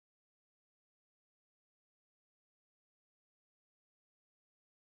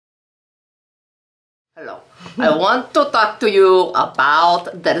Hello, I want to talk to you about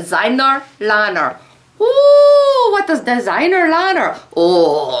the designer liner. Ooh, what is designer liner?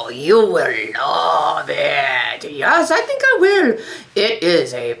 Oh, you will love it. Yes, I think I will. It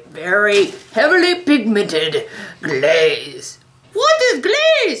is a very heavily pigmented glaze. What is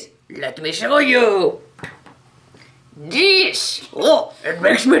glaze? Let me show you. This. Oh, it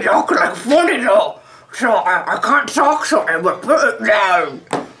makes me talk like funny though. So I can't talk, so I will put it down.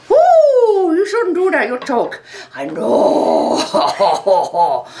 Woo! You shouldn't do that, you choke. I know.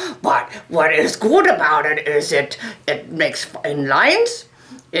 But what is good about it is it makes fine lines.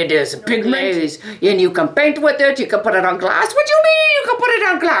 It is a pigment, and you can paint with it. You can put it on glass. What do you mean you can put it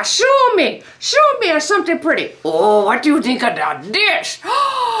on glass? Show me something pretty. Oh, what do you think about this?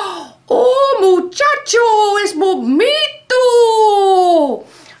 Oh, muchacho, es momento.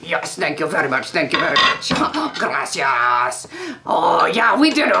 Yes, thank you very much. Thank you very much. Gracias. Oh, yeah,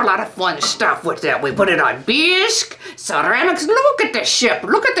 we did a lot of fun stuff with that. We put it on bisque, ceramics. Look at the ship.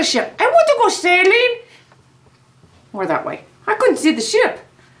 Look at the ship. I want to go sailing. Or that way. I couldn't see the ship.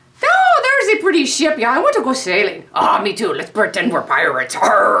 Oh, there's a pretty ship. Yeah, I want to go sailing. Oh, me too. Let's pretend we're pirates.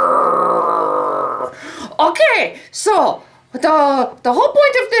 Arrgh. Okay, so the whole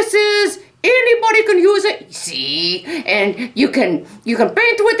point of this is anybody can use it, see, and you can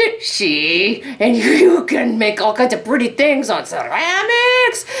paint with it, see, and you can make all kinds of pretty things on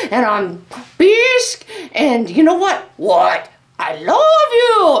ceramics and on bisque, and you know what? I love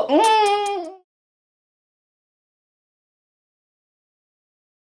you.